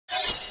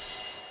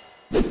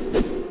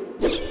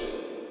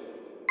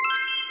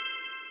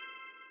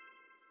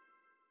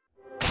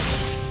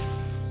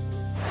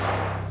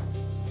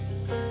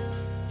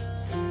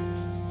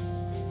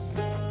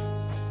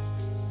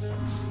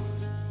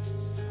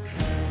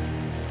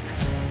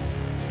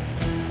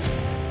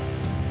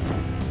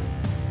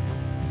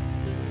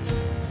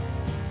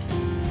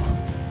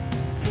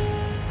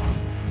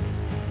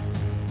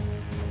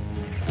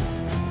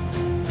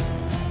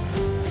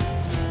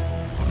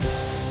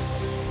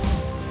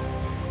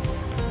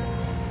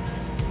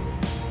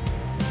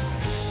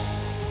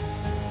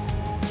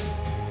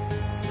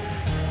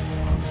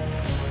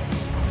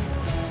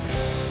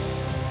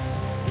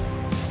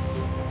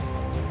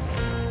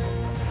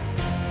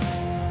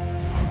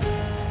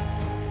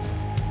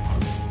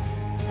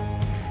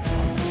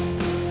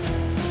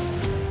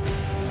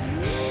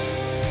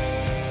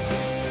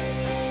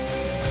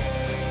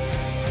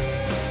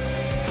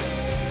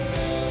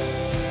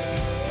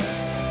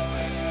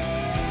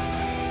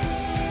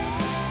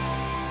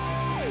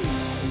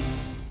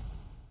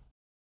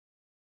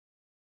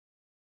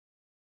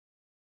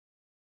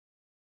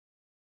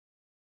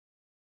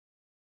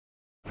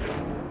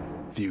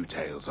Few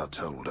tales are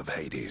told of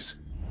Hades,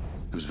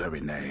 whose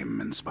very name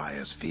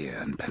inspires fear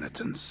and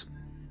penitence,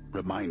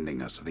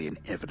 reminding us of the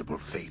inevitable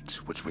fate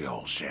which we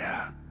all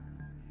share.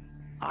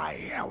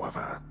 I,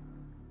 however,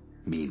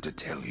 mean to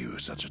tell you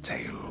such a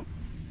tale.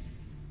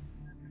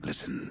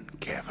 Listen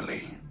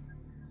carefully.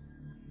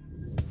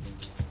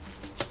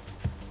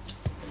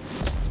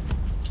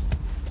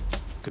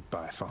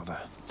 Goodbye, Father.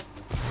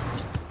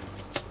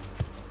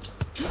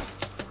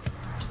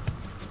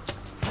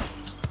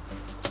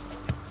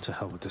 To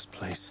hell with this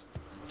place.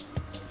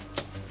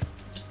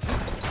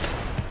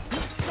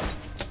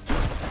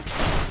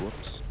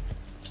 Whoops.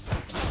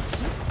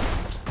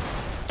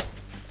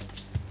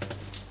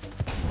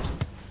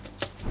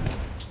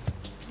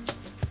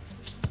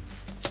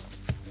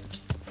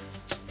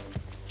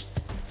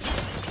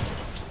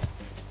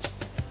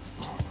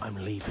 I'm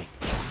leaving.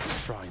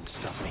 Try and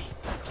stop me.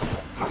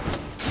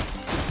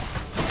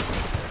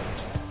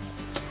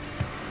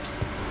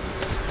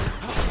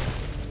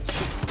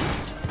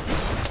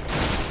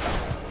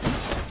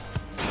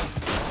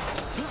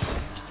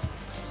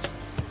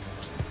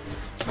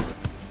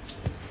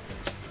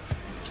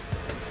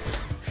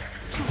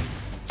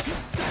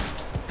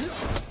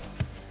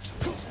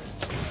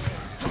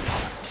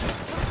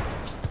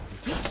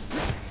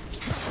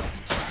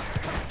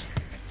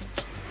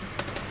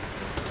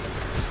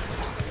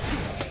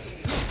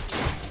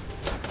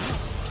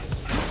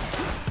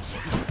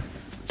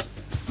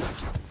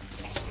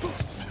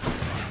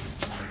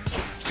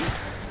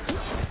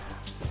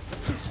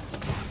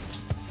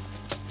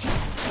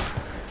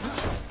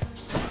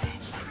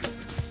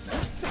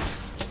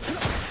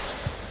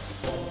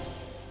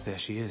 There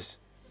she is.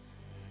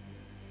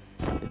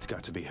 It's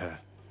got to be her.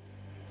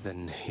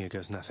 Then here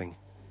goes nothing.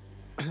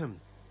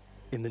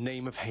 In the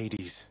name of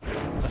Hades,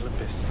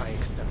 Olympus, I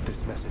accept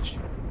this message.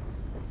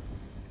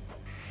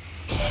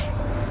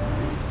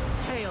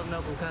 Hail,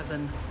 noble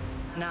cousin.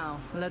 Now,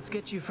 let's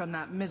get you from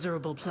that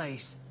miserable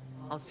place.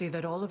 I'll see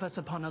that all of us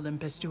upon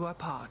Olympus do our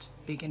part,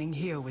 beginning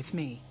here with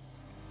me.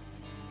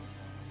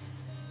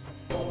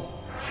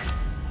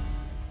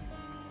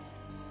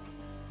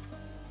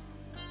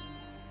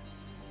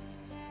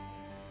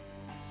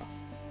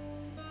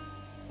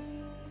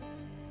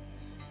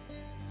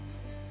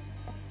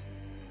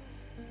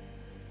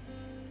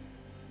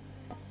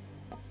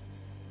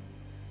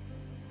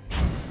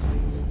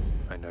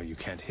 I know you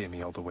can't hear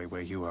me all the way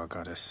where you are,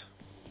 Goddess,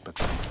 but...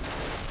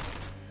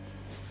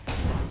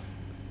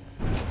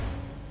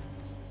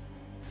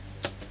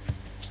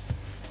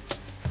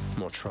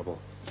 more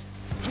trouble.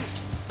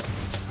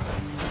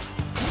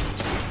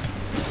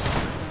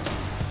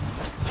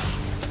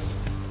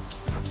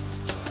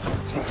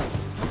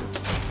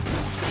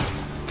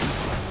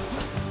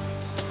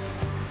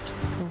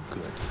 Oh,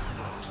 good.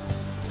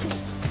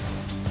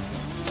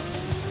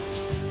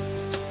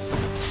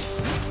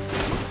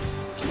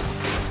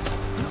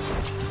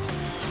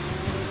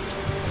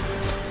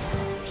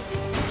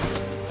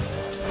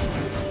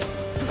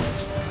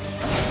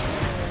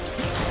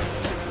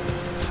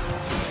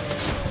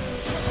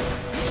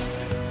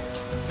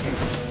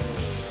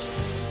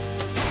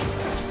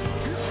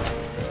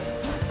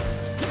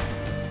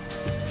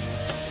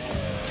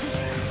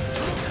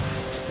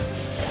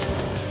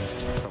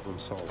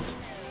 Solved.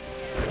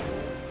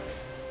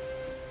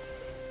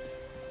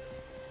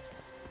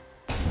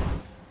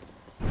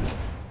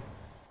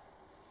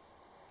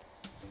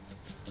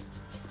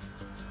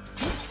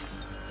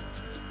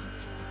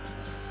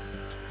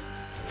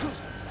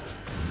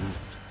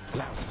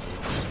 Louds.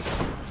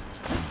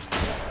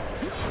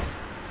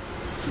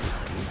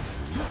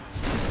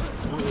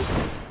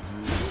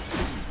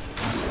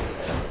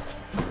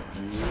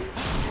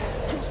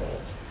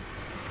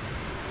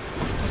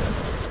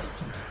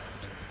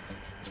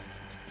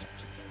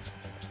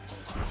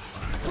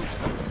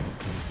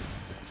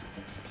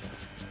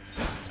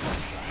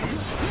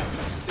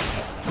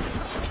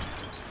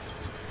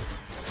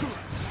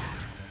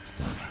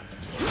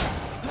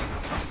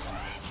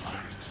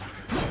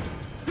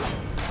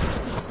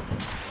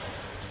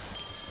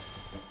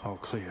 All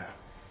clear.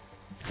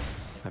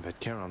 I bet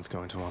Charon's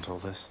going to want all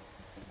this.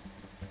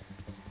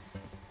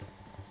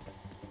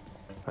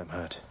 I'm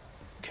hurt.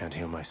 Can't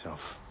heal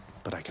myself,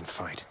 but I can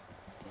fight.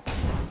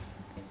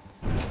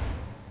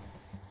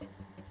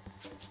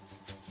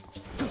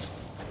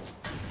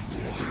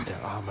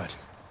 They're armored.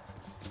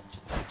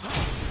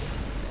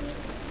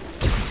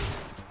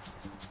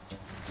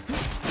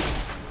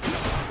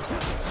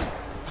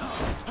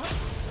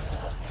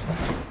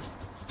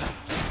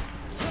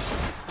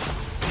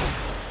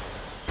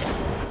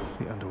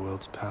 The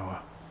Underworld's power.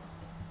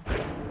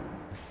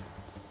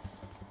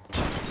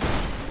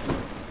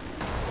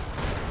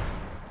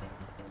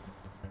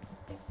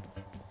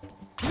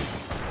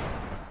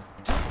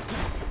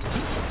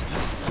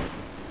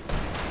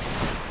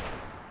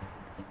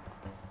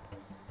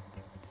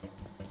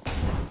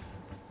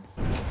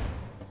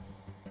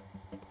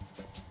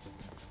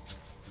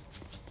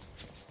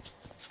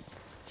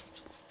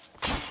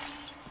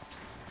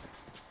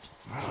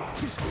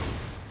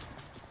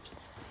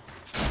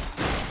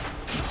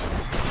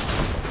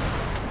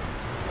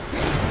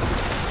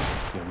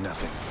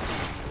 nothing.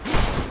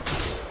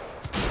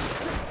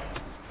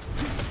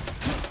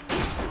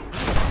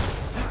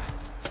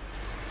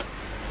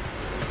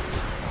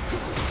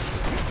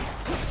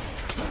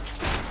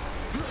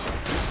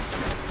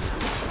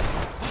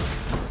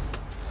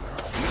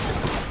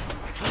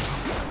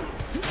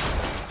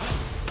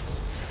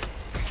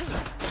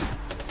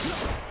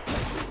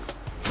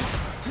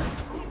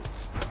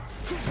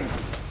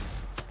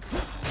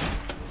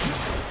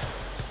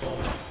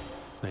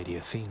 Lady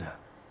Athena.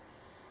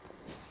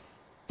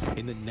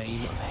 In the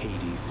name of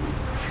Hades.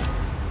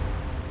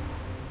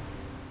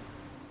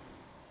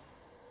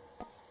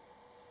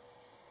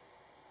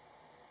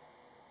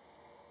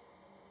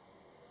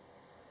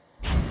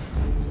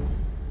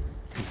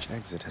 Each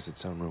exit has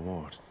its own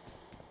reward.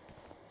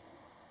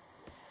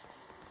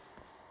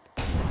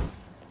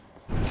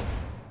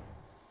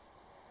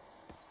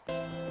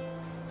 I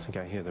think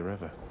I hear the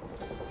river.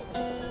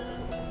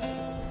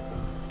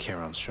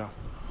 Charon's shop.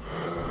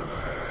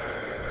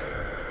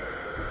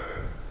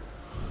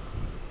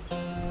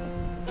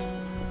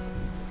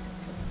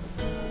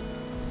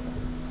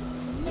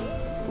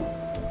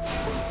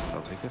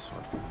 I'll take this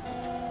one.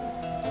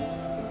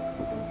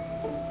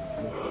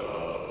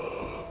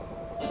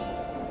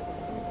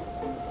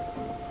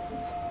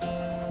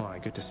 Why,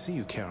 good to see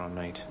you, Charon,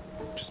 mate.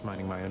 Just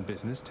minding my own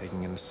business,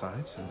 taking in the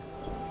sights, and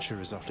sure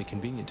is awfully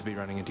convenient to be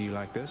running into you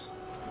like this.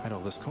 I had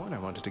all this coin I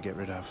wanted to get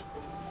rid of.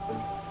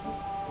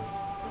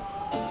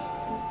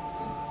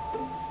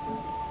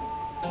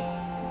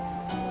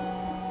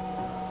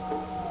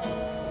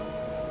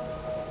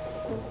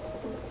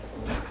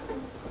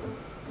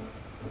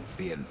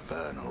 The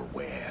infernal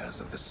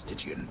wares of the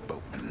Stygian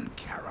boatman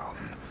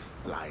Charon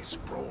lie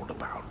sprawled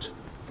about,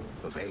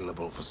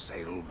 available for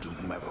sale to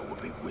whomever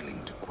would be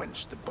willing to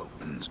quench the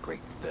boatman's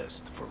great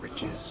thirst for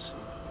riches.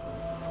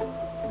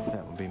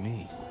 That would be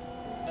me.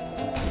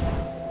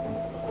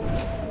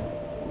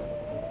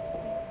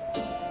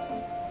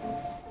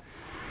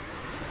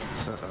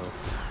 Uh-oh.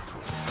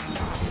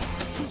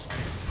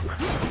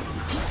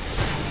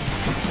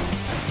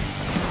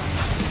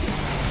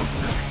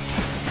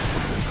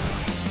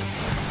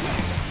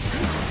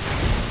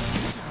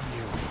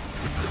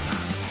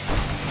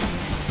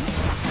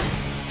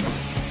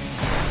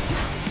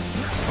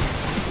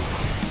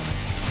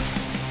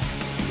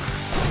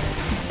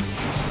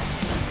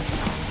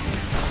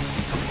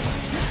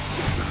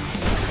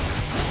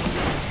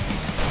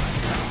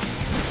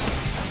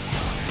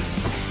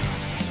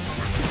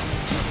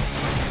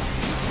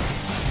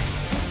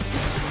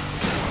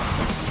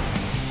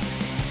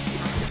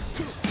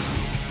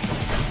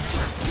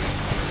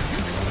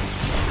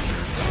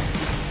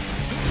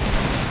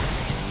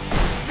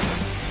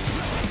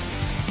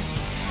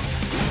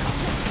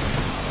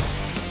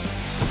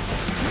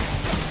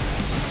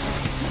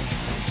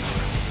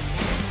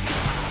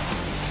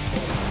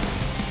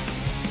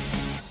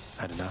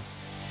 Had enough.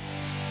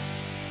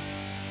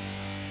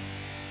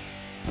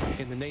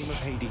 In the name of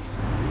Hades.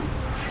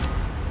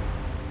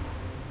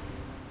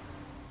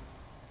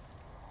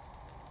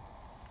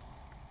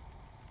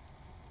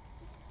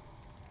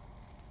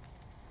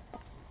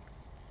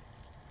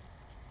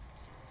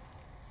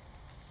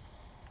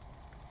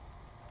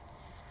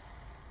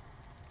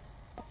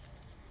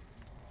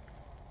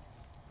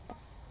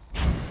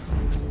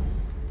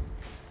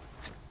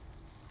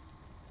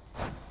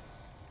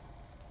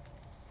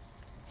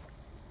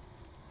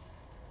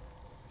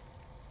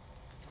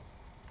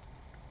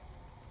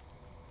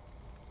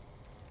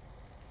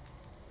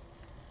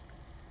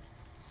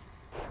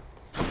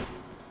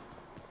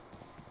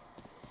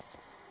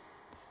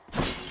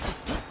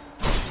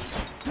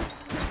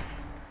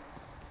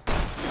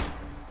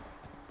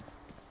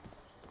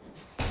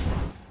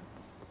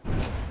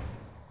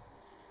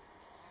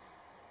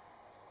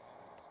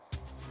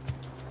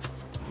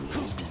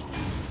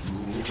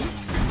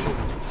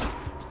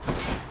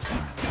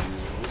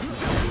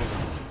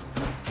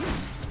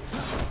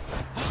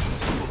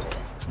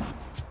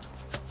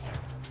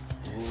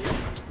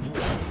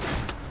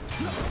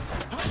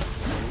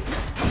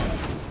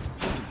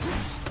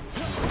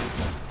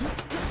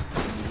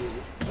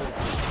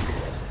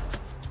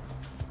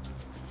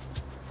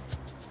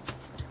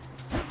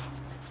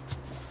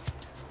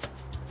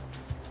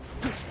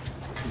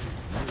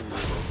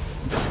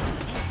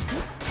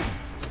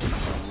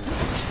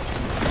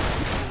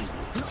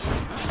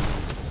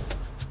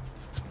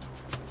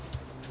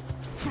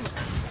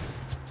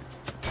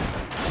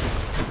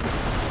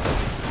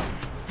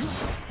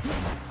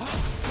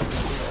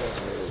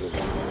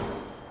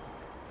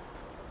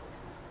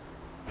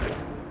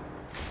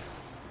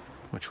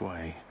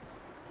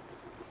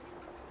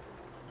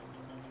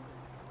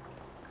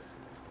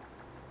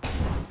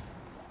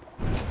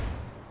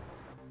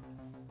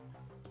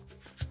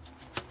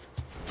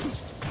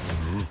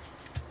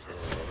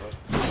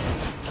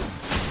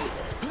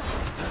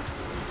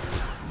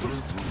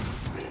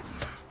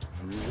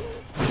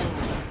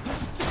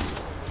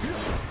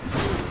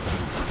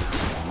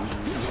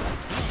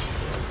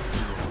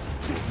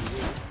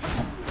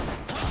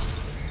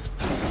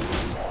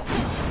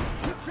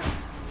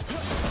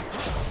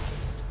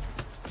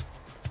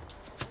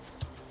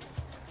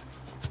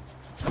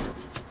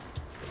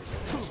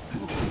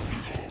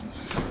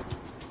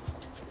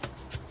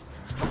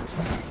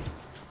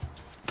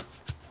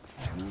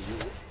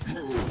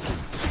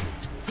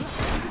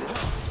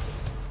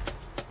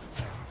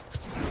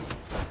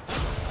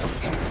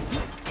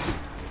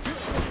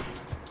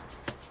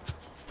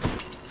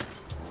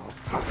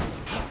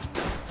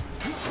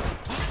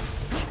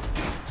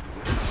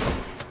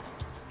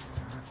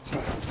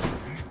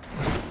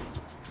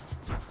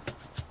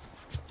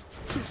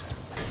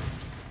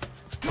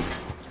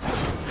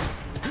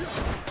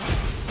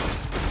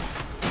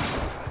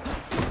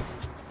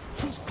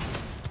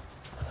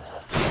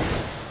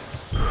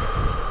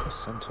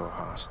 sore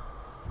heart.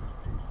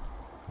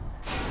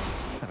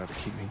 That ought to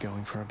keep me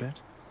going for a bit.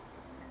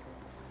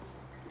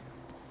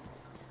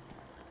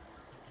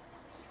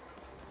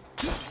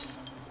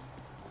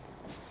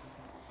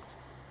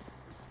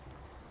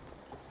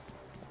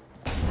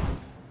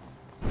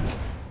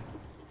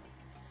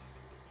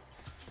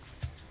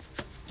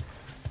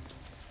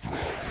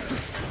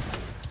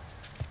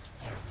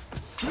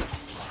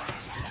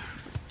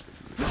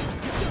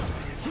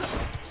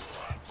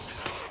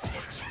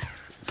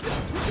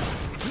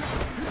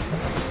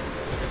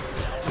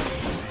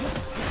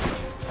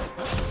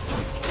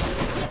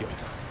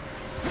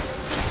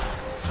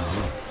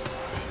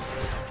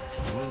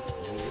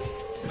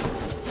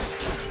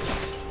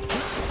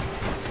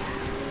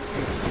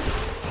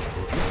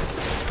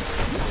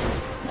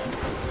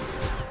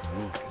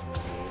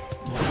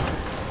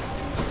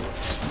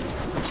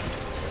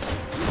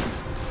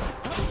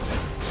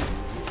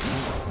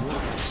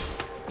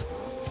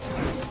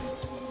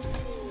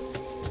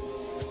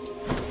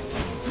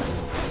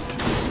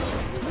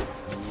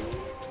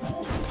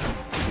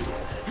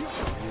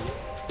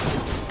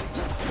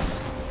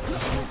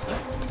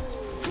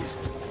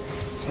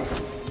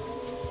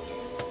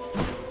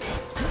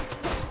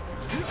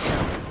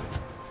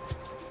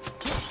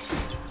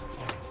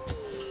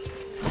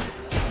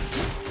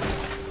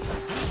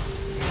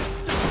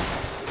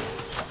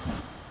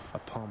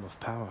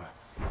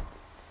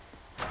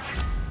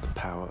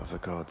 The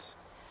gods.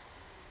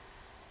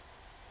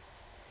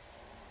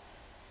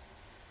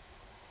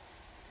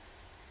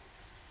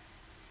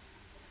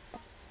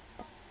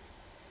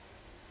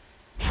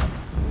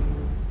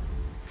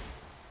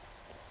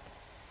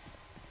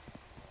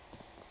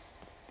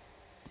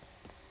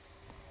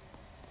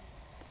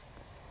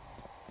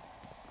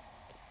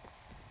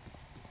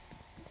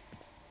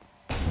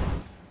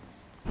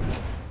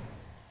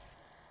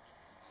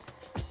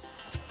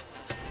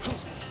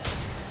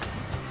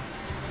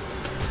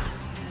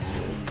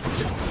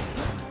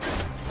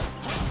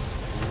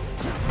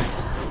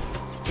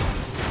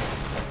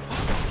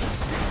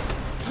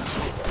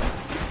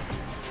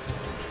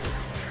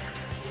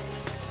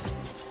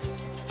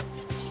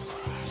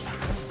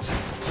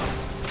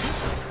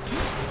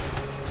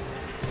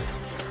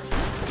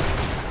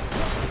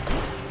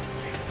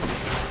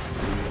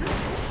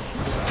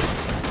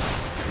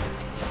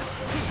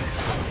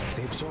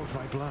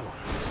 My blow.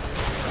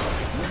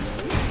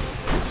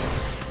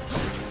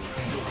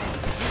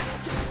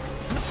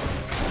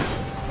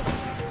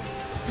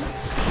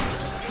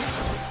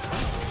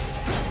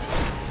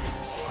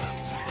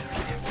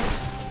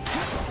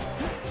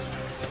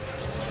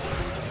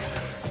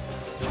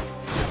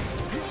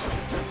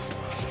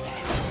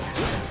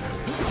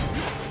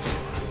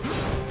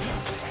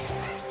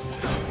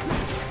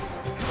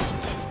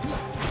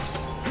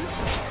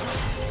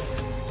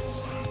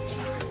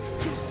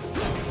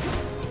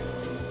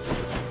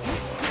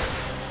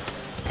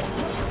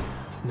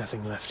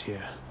 Nothing left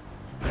here.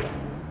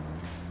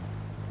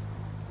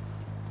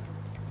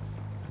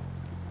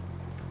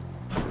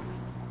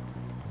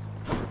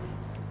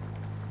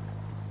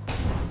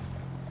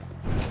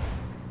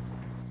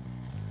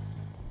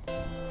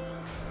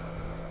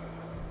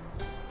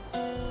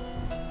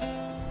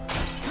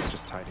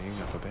 Just tidying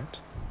up a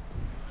bit.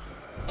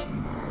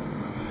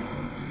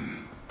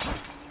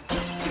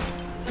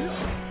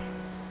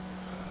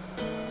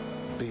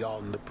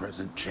 Beyond the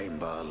present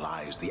chamber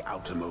lies the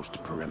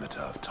outermost perimeter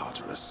of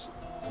Tartarus,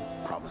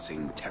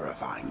 promising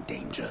terrifying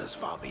dangers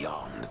far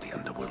beyond the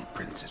Underworld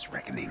Prince's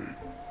reckoning.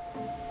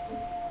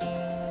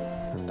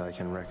 And I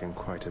can reckon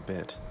quite a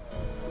bit.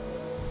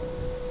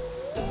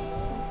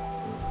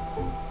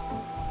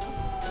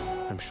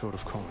 I'm short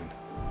of coin.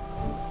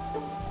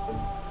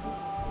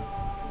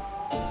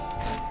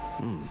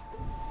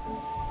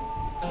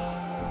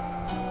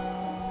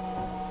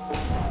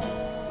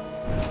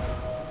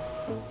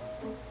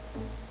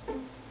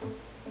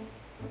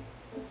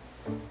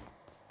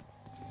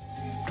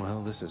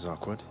 Well, this is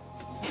awkward.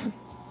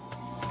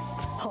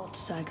 Halt,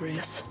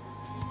 Zagreus.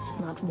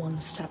 Not one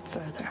step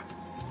further.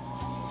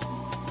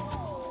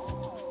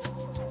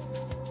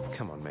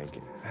 Come on,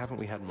 Meg. Haven't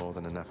we had more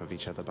than enough of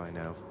each other by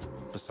now?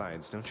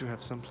 Besides, don't you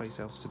have someplace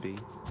else to be?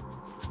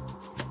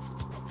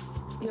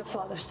 Your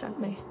father sent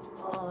me.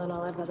 All in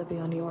all, I'd rather be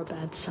on your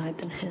bad side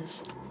than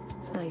his.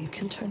 Now you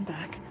can turn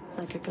back,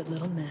 like a good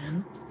little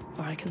man,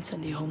 or I can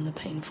send you home the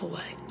painful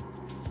way.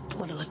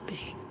 What'll it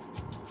be?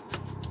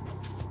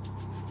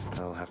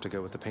 I'll have to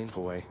go with the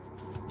painful way.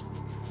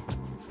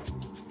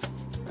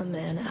 A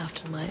man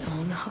after my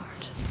own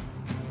heart.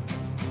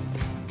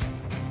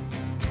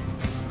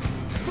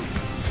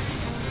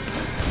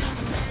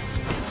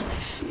 I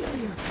feel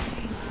your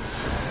pain.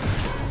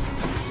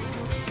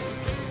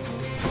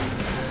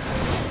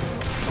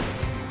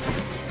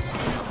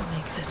 I'll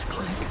make this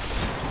quick.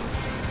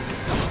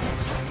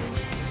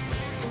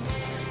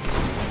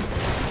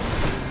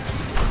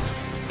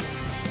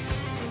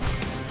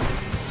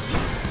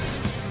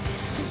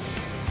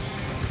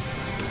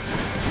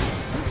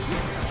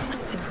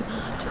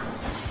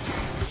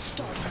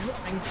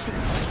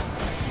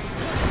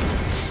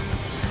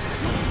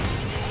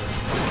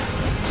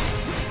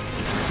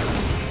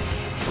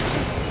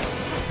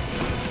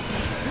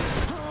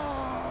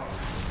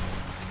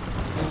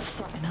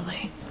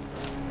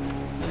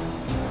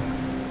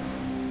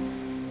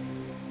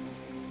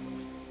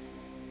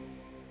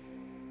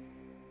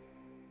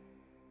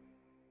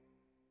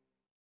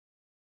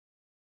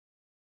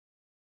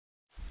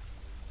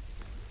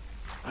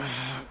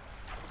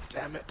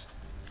 Damn it.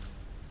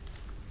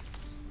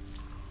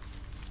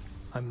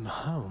 I'm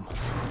home.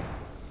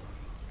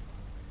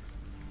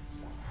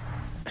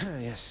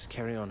 Yes,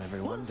 carry on,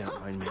 everyone.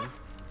 Don't mind me.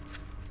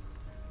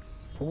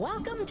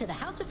 Welcome to the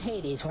House of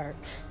Hades, where...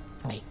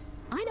 Wait,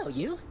 I know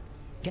you.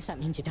 Guess that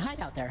means you died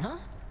out there, huh?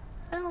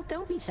 Well,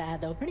 don't be sad,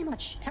 though. Pretty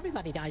much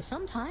everybody dies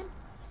sometime.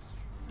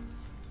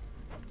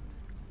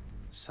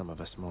 Some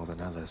of us more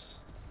than others.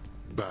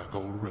 Back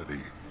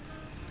already?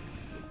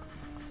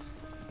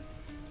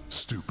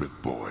 Stupid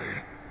boy.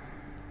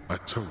 I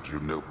told you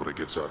nobody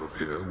gets out of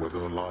here, whether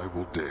alive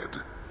or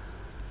dead.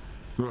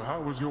 So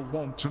how was your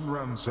wanton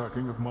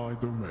ransacking of my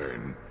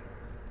domain?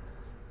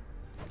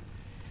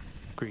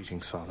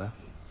 Greetings, Father.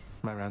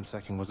 My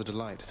ransacking was a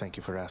delight, thank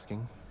you for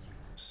asking.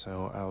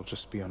 So I'll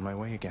just be on my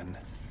way again.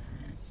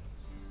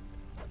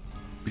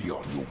 Be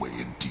on your way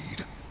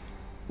indeed.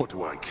 What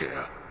do I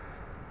care?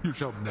 You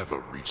shall never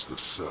reach the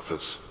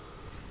surface.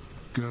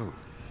 Go,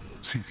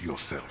 see for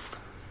yourself.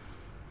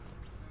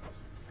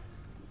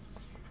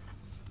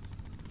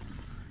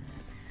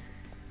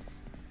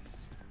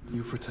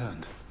 You've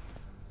returned.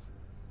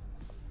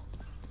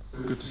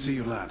 Good to see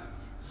you, lad,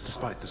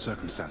 despite the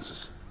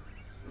circumstances.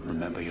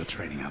 Remember your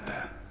training out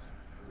there.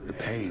 The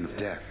pain of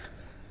death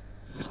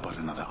is but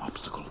another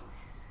obstacle.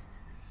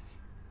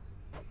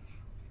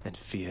 And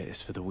fear is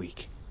for the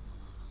weak.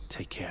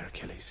 Take care,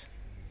 Achilles.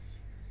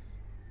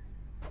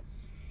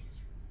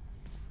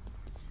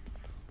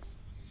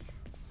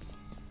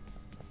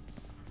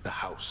 The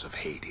House of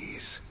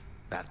Hades,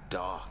 that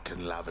dark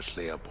and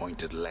lavishly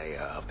appointed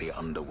lair of the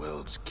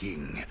Underworld's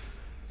king,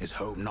 is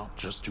home not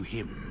just to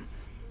him,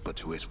 but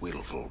to his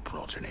willful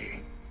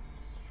progeny.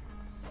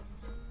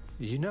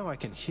 You know I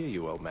can hear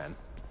you, old man.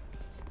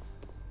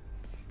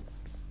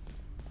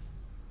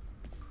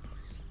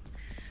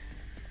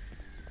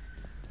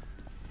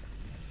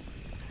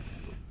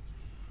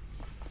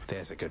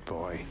 There's a good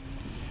boy.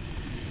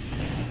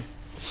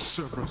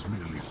 Cerberus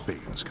merely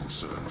feigns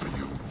concern for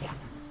you.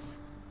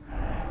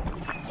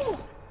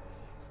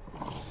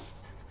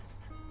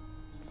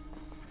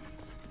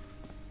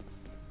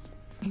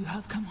 You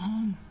have come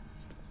home.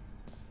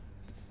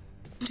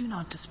 Do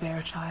not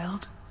despair,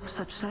 child.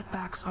 Such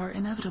setbacks are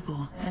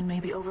inevitable and may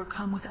be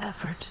overcome with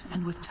effort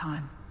and with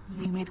time.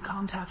 You made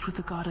contact with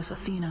the goddess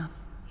Athena.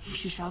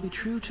 She shall be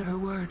true to her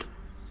word.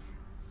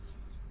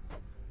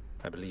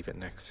 I believe it,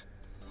 Nyx.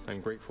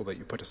 I'm grateful that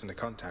you put us into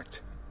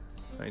contact.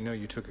 I know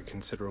you took a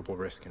considerable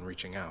risk in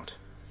reaching out.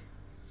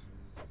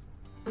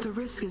 The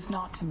risk is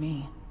not to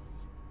me.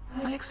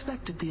 I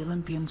expected the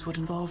Olympians would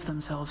involve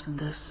themselves in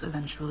this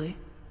eventually.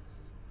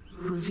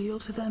 Reveal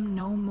to them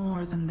no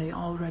more than they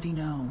already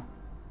know.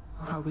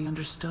 Are we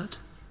understood?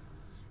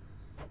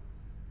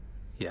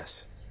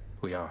 Yes,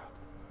 we are.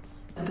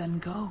 Then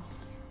go.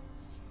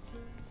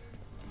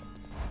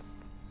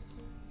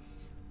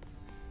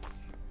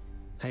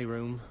 Hey,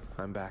 room.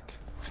 I'm back.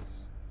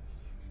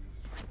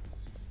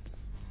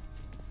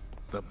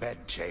 The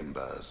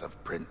bedchambers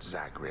of Prince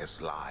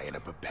Zagreus lie in a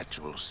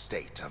perpetual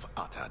state of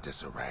utter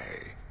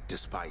disarray,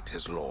 despite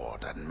his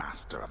lord and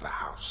master of the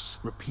house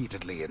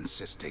repeatedly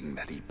insisting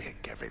that he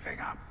pick everything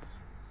up.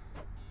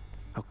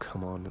 Oh,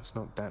 come on. It's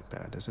not that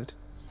bad, is it?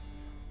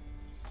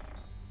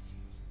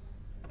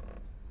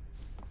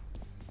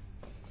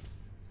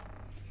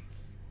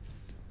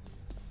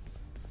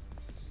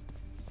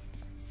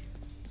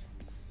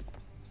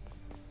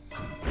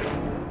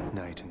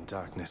 Night and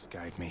darkness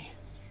guide me.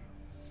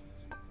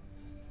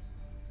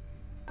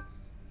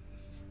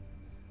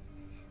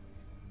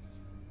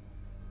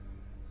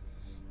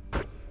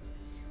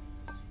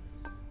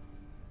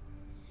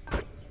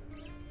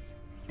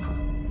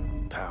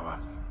 Power.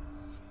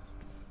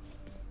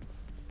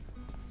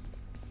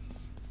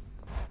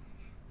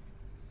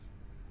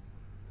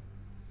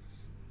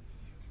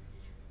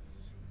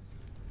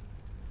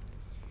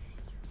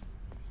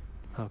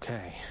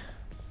 Okay.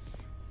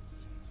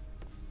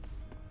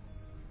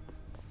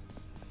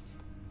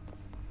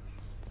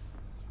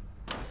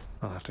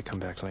 I'll have to come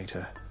back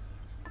later.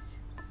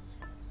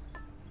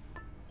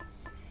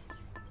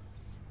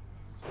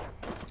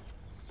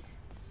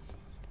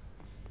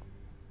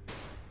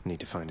 Need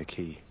to find a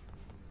key.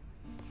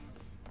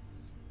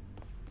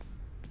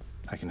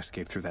 I can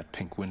escape through that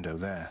pink window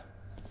there.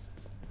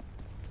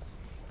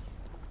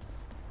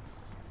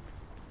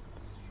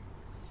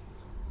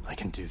 I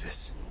can do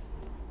this.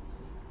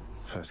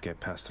 First get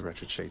past the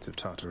wretched shades of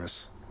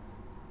Tartarus.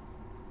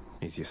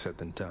 Easier said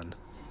than done.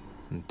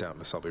 And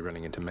doubtless I'll be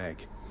running into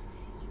Meg.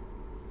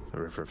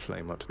 The River of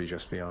Flame ought to be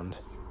just beyond.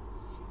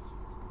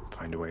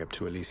 Find a way up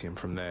to Elysium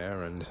from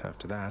there, and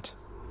after that...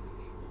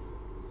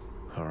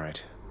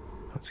 Alright,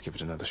 let's give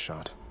it another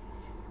shot.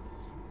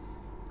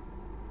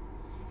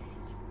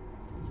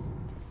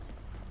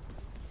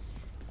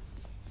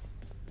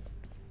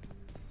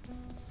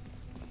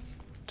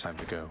 Time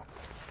to go.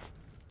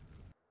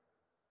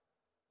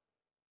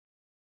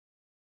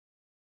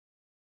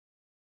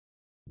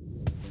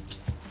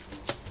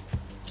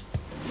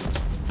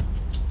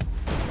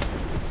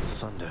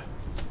 Thunder.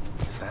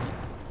 Is that...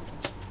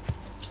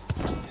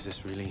 Is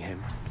this really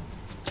him?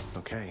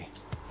 Okay.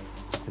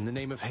 In the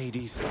name of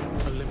Hades,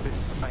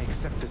 Olympus, I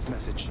accept this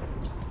message.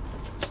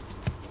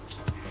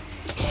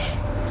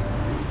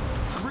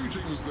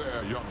 Greetings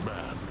there, young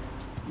man.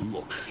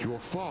 Look, your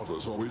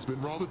father's always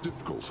been rather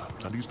difficult,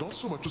 and he's not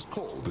so much as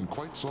called in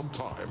quite some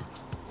time.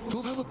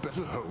 You'll have a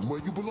better home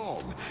where you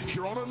belong,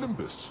 here on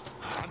Olympus.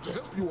 And to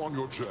help you on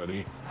your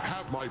journey,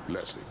 have my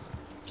blessing.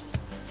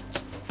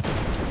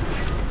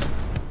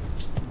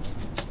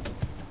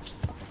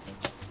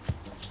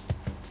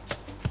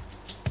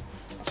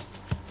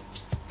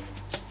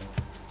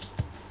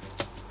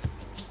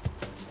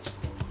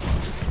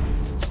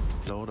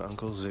 Lord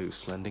Uncle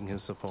Zeus lending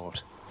his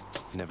support.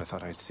 Never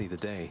thought I'd see the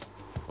day.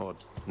 Or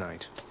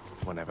night.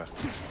 Whenever.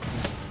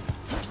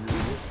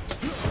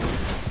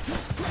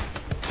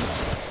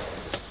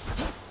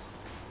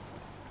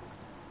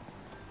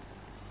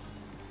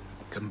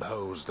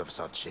 Composed of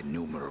such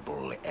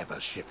innumerable,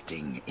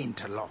 ever-shifting,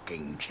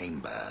 interlocking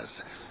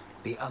chambers,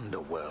 the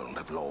underworld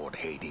of Lord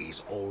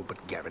Hades all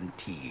but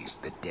guarantees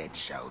the dead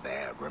shall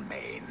there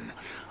remain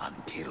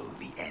until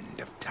the end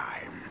of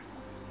time.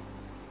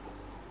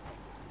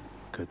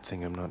 Good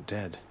thing I'm not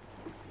dead.